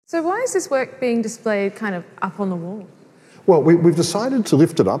So why is this work being displayed kind of up on the wall? Well, we've decided to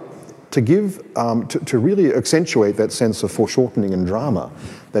lift it up to give, to really accentuate that sense of foreshortening and drama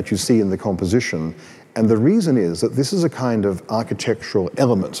that you see in the composition. And the reason is that this is a kind of architectural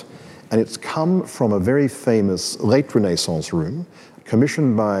element, and it's come from a very famous late Renaissance room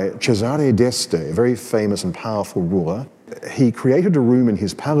commissioned by Cesare d'Este, a very famous and powerful ruler. He created a room in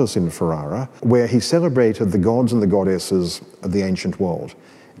his palace in Ferrara where he celebrated the gods and the goddesses of the ancient world.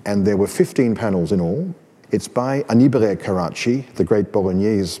 And there were 15 panels in all. It's by Annibale CARRACCI, the great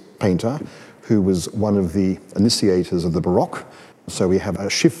Bolognese painter, who was one of the initiators of the Baroque. So we have a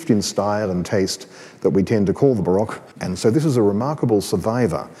shift in style and taste that we tend to call the Baroque. And so this is a remarkable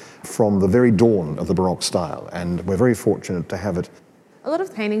survivor from the very dawn of the Baroque style. And we're very fortunate to have it. A lot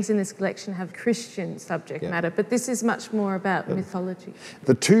of paintings in this collection have Christian subject matter, but this is much more about mythology.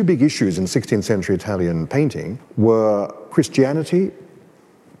 The two big issues in 16th century Italian painting were Christianity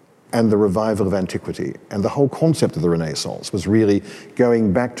and the revival of antiquity. And the whole concept of the Renaissance was really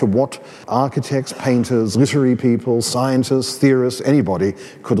going back to what architects, painters, literary people, scientists, theorists, anybody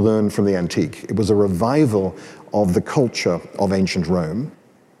could learn from the antique. It was a revival of the culture of ancient Rome.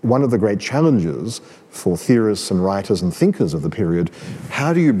 One of the great challenges for theorists and writers and thinkers of the period,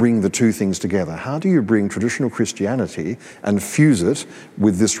 how do you bring the two things together? How do you bring traditional Christianity and fuse it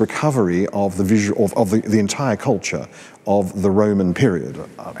with this recovery of the visual of the entire culture of the Roman period?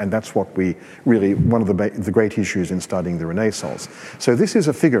 And that's what we really, one of the great issues in studying the Renaissance. So this is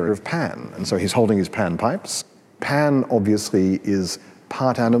a figure of Pan, and so he's holding his Pan pipes. Pan obviously is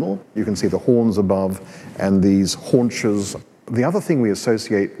part animal. You can see the horns above and these haunches. The other thing we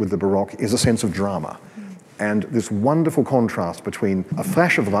associate with the Baroque is a sense of drama, and this wonderful contrast between a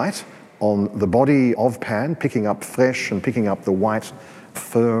flash of light on the body of Pan, picking up flesh and picking up the white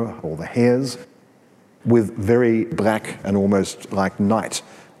fur or the hairs, with very black and almost like night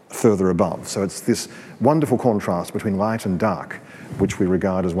further above. So it's this wonderful contrast between light and dark, which we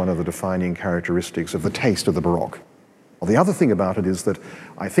regard as one of the defining characteristics of the taste of the Baroque. The other thing about it is that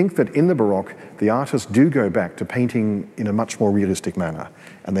I think that in the Baroque, the artists do go back to painting in a much more realistic manner,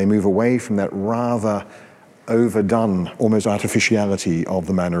 and they move away from that rather overdone, almost artificiality of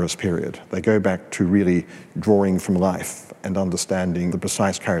the Mannerist period. They go back to really drawing from life and understanding the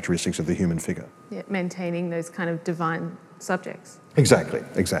precise characteristics of the human figure. Yeah, maintaining those kind of divine subjects. Exactly,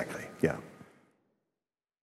 yeah.